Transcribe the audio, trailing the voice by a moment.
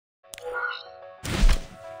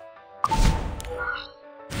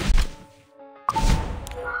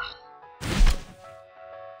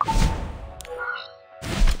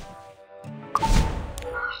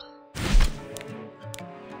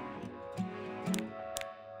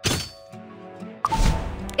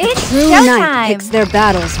It's True showtime! knight picks their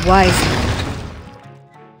battles wisely.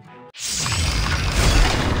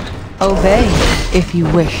 Obey if you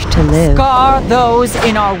wish to live. Scar those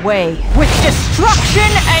in our way with destruction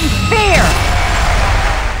and fear!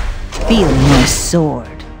 Feel my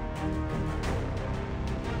sword.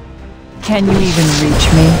 Can you even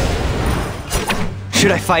reach me?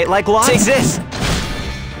 Should I fight like Lot? Take this!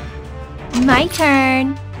 My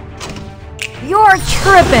turn. You're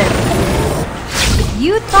tripping!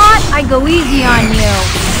 You thought I'd go easy on you.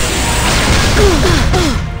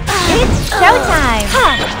 It's showtime!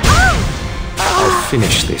 I'll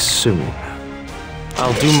finish this soon.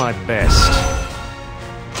 I'll do my best.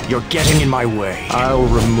 You're getting in my way. I'll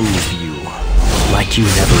remove you like you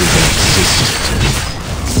never even existed.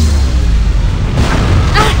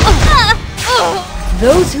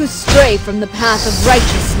 Those who stray from the path of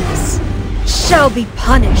righteousness shall be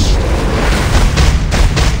punished.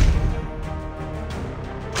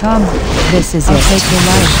 Come, this is it. Take your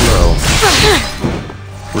life.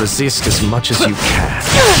 Slow. Resist as much as you can.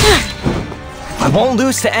 I won't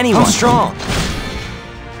lose to anyone. I'm strong.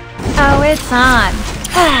 Oh, it's on.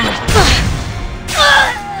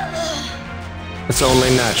 It's only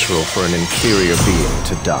natural for an inferior being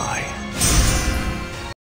to die.